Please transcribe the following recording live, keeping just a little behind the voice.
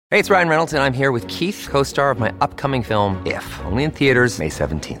Hey, it's Ryan Reynolds, and I'm here with Keith, co-star of my upcoming film, If, only in theaters May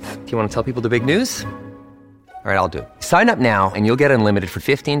 17th. Do you want to tell people the big news? All right, I'll do it. Sign up now and you'll get unlimited for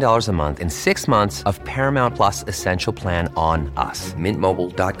 $15 a month and 6 months of Paramount Plus Essential Plan on us.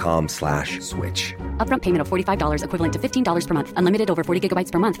 MintMobile.com/switch. Upfront payment of $45 equivalent to $15 per month. Unlimited over 40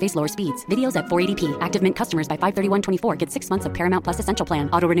 gigabytes per month. Face lower speeds. Videos at 480p. Active Mint customers by 531.24 get 6 months of Paramount Plus Essential Plan.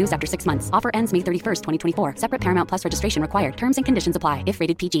 Auto renews after 6 months. Offer ends May 31st, 2024. Separate Paramount Plus registration required. Terms and conditions apply if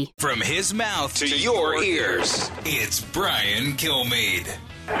rated PG. From his mouth to your ears, it's Brian Kilmeade.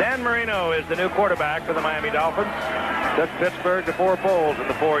 Dan Marino is the new quarterback for the Miami Dolphins. Took Pittsburgh to 4 bowls in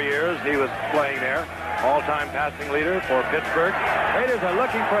the 4 years he was playing there. All-time passing leader for Pittsburgh. Raiders are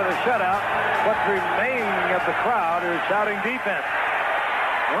looking for the shutout. What's remaining of the crowd is shouting defense.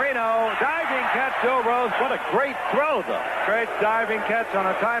 Marino, diving catch, Joe Rose. What a great throw, though. Great diving catch on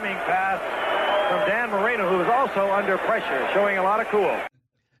a timing pass from Dan Marino, who was also under pressure, showing a lot of cool.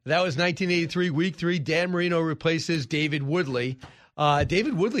 That was 1983, Week 3. Dan Marino replaces David Woodley.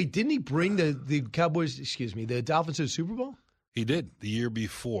 David Woodley, didn't he bring the Dolphins to the Super Bowl? He did the year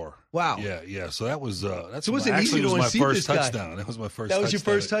before. Wow. Yeah. So that was so it wasn't easy to was my unseat first this guy. touchdown. That was my first. That was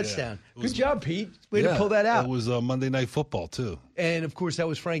touchdown. your first touchdown. Yeah. Good job, Pete. Way to pull that out. It was Monday Night Football too. And of course, that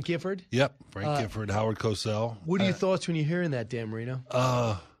was Frank Gifford. Yep, Frank Gifford, Howard Cosell. What are your thoughts when you're hearing that, Dan Marino?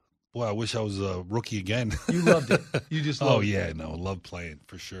 Boy, I wish I was a rookie again. You loved it. You just loved it. Oh yeah, no, loved playing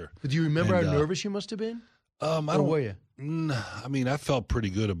for sure. But do you remember how nervous you must have been? Or were you? I mean, I felt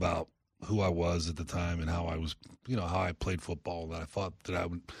pretty good about who I was at the time and how I was, how I played football. That I thought that I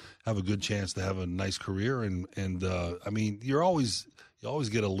would have a good chance to have a nice career. And I mean, you always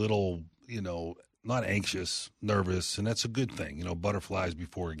get a little, not anxious, nervous, and that's a good thing. Butterflies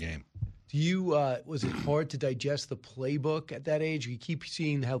before a game. Do you was it hard to digest the playbook at that age? You keep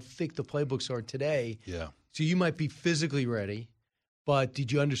seeing how thick the playbooks are today. Yeah. So you might be physically ready. But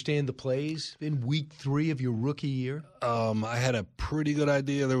did you understand the plays in Week 3 of your rookie year? I had a pretty good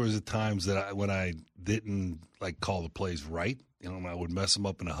idea. There was times that when I didn't call the plays right, I would mess them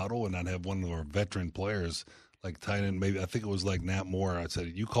up in a huddle, and I'd have one of our veteran players tight end. Maybe I think it was Nat Moore. I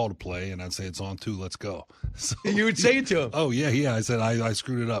said, "You call the play," and I'd say, "It's on 2. Let's go." So you would say it to him. Oh yeah. I said, "I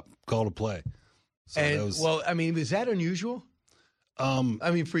screwed it up. Call the play." So is that unusual?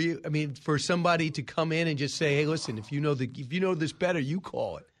 For you, for somebody to come in and just say, "Hey, listen, if you know this better, you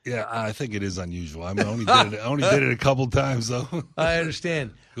call it." Yeah, I think it is unusual. I only did it a couple times though. I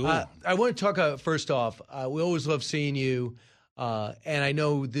understand. Cool. I want to talk first off. We always love seeing you, and I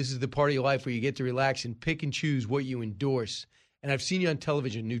know this is the part of your life where you get to relax and pick and choose what you endorse. And I've seen you on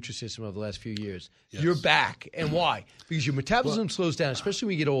television, Nutrisystem, over the last few years. Yes. You're back. And why? Because your metabolism slows down, especially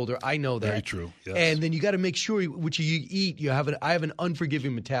when you get older. I know that. Very true. Yes. And then you got to make sure what you eat. I have an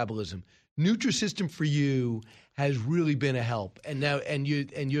unforgiving metabolism. Nutrisystem for you has really been a help. And now, and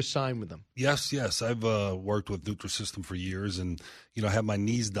you're signed with them. Yes. I've worked with Nutrisystem for years, and I had my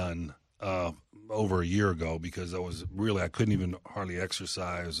knees done over a year ago because I couldn't even hardly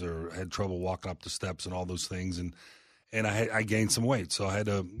exercise or had trouble walking up the steps and all those things, and I gained some weight, so I had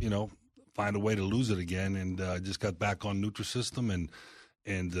to, find a way to lose it again, and just got back on Nutrisystem,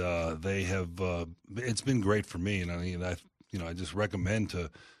 and they have. It's been great for me, and I just recommend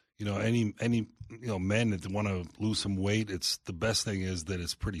to, any men that want to lose some weight. It's the best thing is that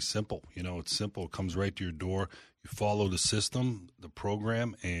it's pretty simple. It's simple. It comes right to your door. You follow the system, the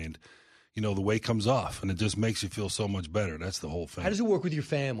program, and the weight comes off, and it just makes you feel so much better. That's the whole thing. How does it work with your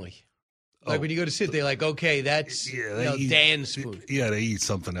family? When you go to sit, they're like, okay, that's Dan's food. Yeah, they eat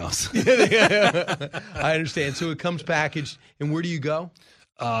something else. I understand. So it comes packaged. And where do you go?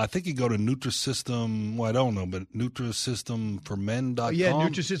 I think you go to Nutrisystem. Well, I don't know, but NutrisystemForMen.com. Yeah,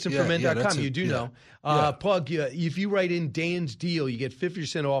 NutrisystemForMen.com. You do know. Yeah. Plug, if you write in Dan's deal, you get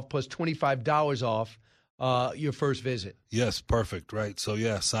 50% off plus $25 off your first visit. Yes, perfect. Right. So,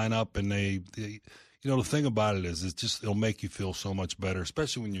 sign up. And they the thing about it is it'll make you feel so much better,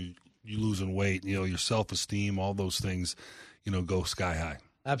 especially when you're losing weight, your self-esteem, all those things, go sky high.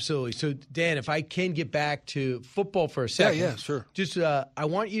 Absolutely. So, Dan, if I can get back to football for a second. Yeah, sure. Just I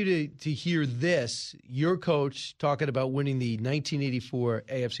want you to hear this, your coach talking about winning the 1984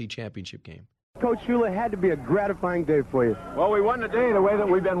 AFC Championship game. Coach Shula, had to be a gratifying day for you. Well, we won the day the way that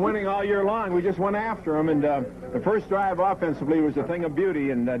we've been winning all year long. We just went after them, and the first drive offensively was a thing of beauty,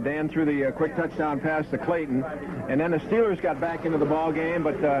 and Dan threw the quick touchdown pass to Clayton, and then the Steelers got back into the ball game,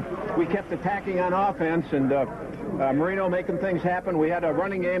 but we kept attacking on offense, and Marino making things happen. We had a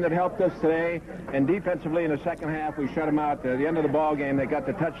running game that helped us today, and defensively in the second half, we shut them out. At the end of the ball game, they got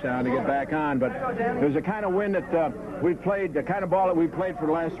the touchdown to get back on, but it was the kind of win that we played, the kind of ball that we played for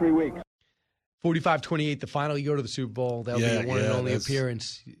the last 3 weeks. 45-28, the final. You go to the Super Bowl. That'll be your one and only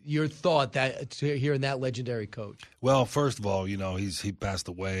appearance. Your thought that hearing that legendary coach? Well, first of all, he passed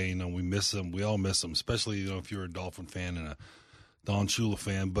away. We miss him. We all miss him, especially if you're a Dolphin fan and a Don Shula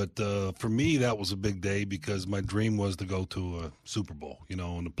fan. But for me, that was a big day because my dream was to go to a Super Bowl,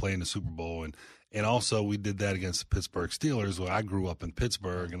 and to play in the Super Bowl. And also we did that against the Pittsburgh Steelers, where I grew up in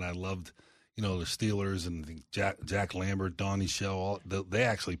Pittsburgh, and I loved, the Steelers and Jack Lambert, Donnie Shell. They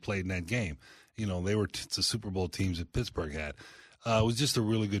actually played in that game. They were the Super Bowl teams that Pittsburgh had. It was just a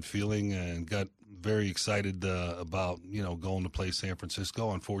really good feeling and got very excited about, going to play San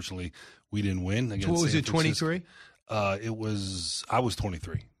Francisco. Unfortunately, we didn't win against What was San it, 23? I was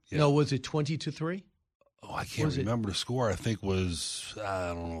 23. Yeah. No, was it 20-3? Oh, I can't remember the score. I think was, I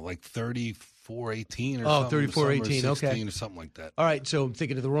don't know, like 34-18 or something. Oh, 34-18, okay. Or something like that. All right, so I'm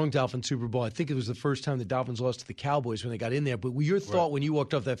thinking of the wrong Dolphins Super Bowl. I think it was the first time the Dolphins lost to the Cowboys when they got in there. But your thought when you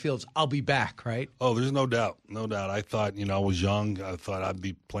walked off that field is, I'll be back, right? Oh, there's no doubt. No doubt. I thought, I was young. I thought I'd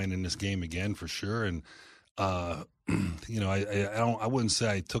be playing in this game again for sure. And, I wouldn't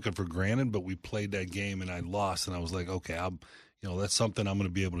say I took it for granted, but we played that game and I lost. And I was like, okay, that's something I'm going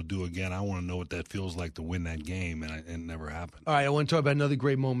to be able to do again. I want to know what that feels like to win that game, and it never happened. All right, I want to talk about another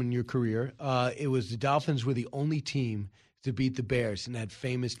great moment in your career. It was the Dolphins were the only team to beat the Bears in that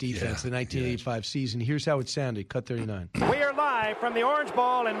famous defense, the 1985 season. Here's how it sounded. Cut 39. We are live from the Orange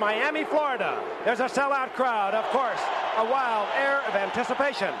Bowl in Miami, Florida. There's a sellout crowd, of course, a wild air of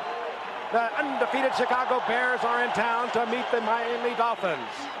anticipation. The undefeated Chicago Bears are in town to meet the Miami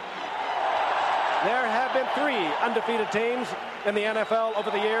Dolphins. There have been 3 undefeated teams in the NFL over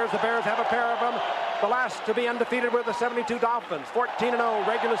the years. The Bears have a pair of them. The last to be undefeated were the 72 Dolphins. 14-0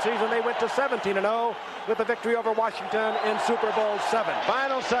 regular season. They went to 17-0 with a victory over Washington in Super Bowl 7.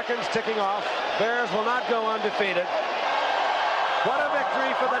 Final seconds ticking off. Bears will not go undefeated. What a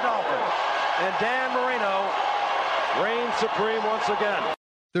victory for the Dolphins. And Dan Marino reigns supreme once again.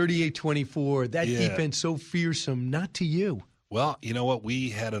 38-24. That defense so fearsome. Not to you. Well, you know what? We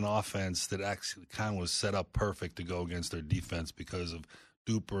had an offense that actually kind of was set up perfect to go against their defense because of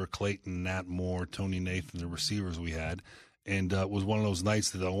Duper, Clayton, Nat Moore, Tony Nathan, the receivers we had. And it was one of those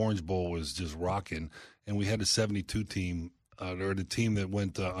nights that the Orange Bowl was just rocking. And we had a 72 team, or the team that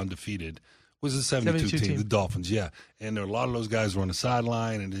went undefeated was the 72 team, the Dolphins, yeah. And a lot of those guys were on the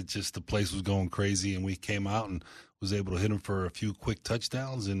sideline, and the place was going crazy. And we came out and was able to hit them for a few quick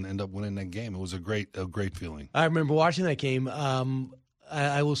touchdowns and end up winning that game. It was a great feeling. I remember watching that game.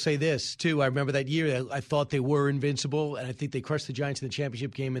 I will say this, too. I remember that year I thought they were invincible, and I think they crushed the Giants in the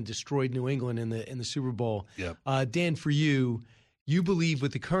championship game and destroyed New England in the Super Bowl. Yep. Dan, for you believe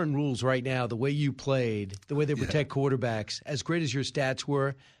with the current rules right now, the way you played, the way they protect quarterbacks, as great as your stats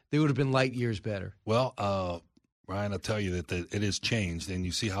were, they would have been light years better. Well, Ryan, I'll tell you that it has changed, and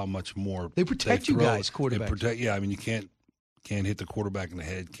you see how much more they protect you guys, quarterbacks. You can't hit the quarterback in the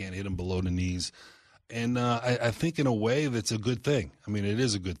head, can't hit him below the knees, and I think in a way that's a good thing. I mean, it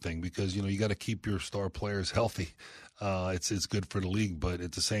is a good thing because you got to keep your star players healthy. It's good for the league, but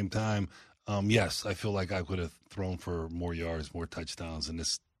at the same time, yes, I feel like I could have thrown for more yards, more touchdowns in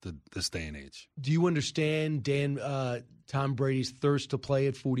this day and age. Do you understand, Dan, Tom Brady's thirst to play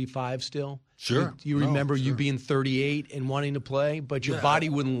at 45 still? Sure. Do you remember you being 38 and wanting to play, but your body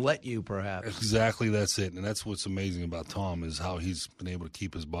wouldn't let you, perhaps? Exactly, that's it. And that's what's amazing about Tom is how he's been able to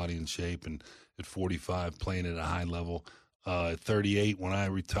keep his body in shape. And at 45, playing at a high level. At 38, when I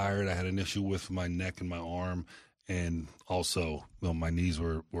retired, I had an issue with my neck and my arm. And also, my knees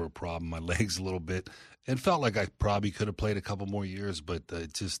were a problem, my legs a little bit. And felt like I probably could have played a couple more years, but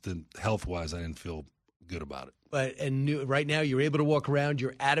just health-wise, I didn't feel good about it. Right now, you're able to walk around.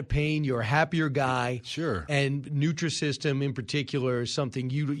 You're out of pain. You're a happier guy. Sure. And Nutrisystem in particular is something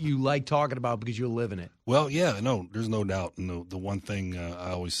you like talking about because you're living it. Well, yeah, no, there's no doubt. And the one thing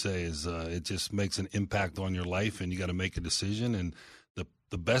I always say is it just makes an impact on your life, and you got to make a decision. And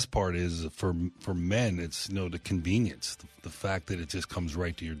the best part is for men, it's the convenience, the fact that it just comes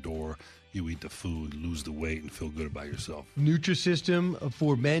right to your door. You eat the food, lose the weight, and feel good about yourself.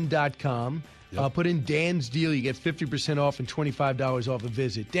 Nutrisystemformen.com. Yep. Put in Dan's deal. You get 50% off and $25 off a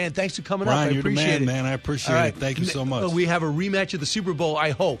visit. Dan, thanks for coming Ryan, up. I appreciate it. Man, I appreciate it. Thank you so much. We have a rematch of the Super Bowl, I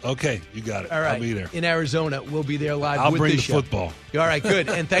hope. Okay, you got it. All right. I'll be there. In Arizona. We'll be there live I'll with bring the the show. football. All right, good.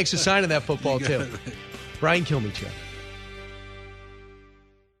 And thanks for signing that football, too. Brian Kilmeade Show.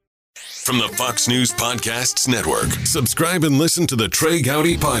 From the Fox News Podcasts Network. Subscribe and listen to the Trey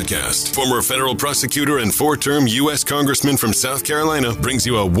Gowdy Podcast. Former federal prosecutor and 4-term U.S. Congressman from South Carolina brings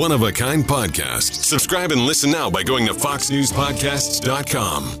you a one-of-a-kind podcast. Subscribe and listen now by going to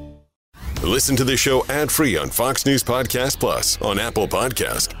foxnewspodcasts.com. Listen to the show ad-free on Fox News Podcast Plus, on Apple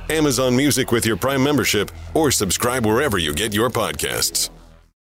Podcast, Amazon Music with your Prime membership, or subscribe wherever you get your podcasts.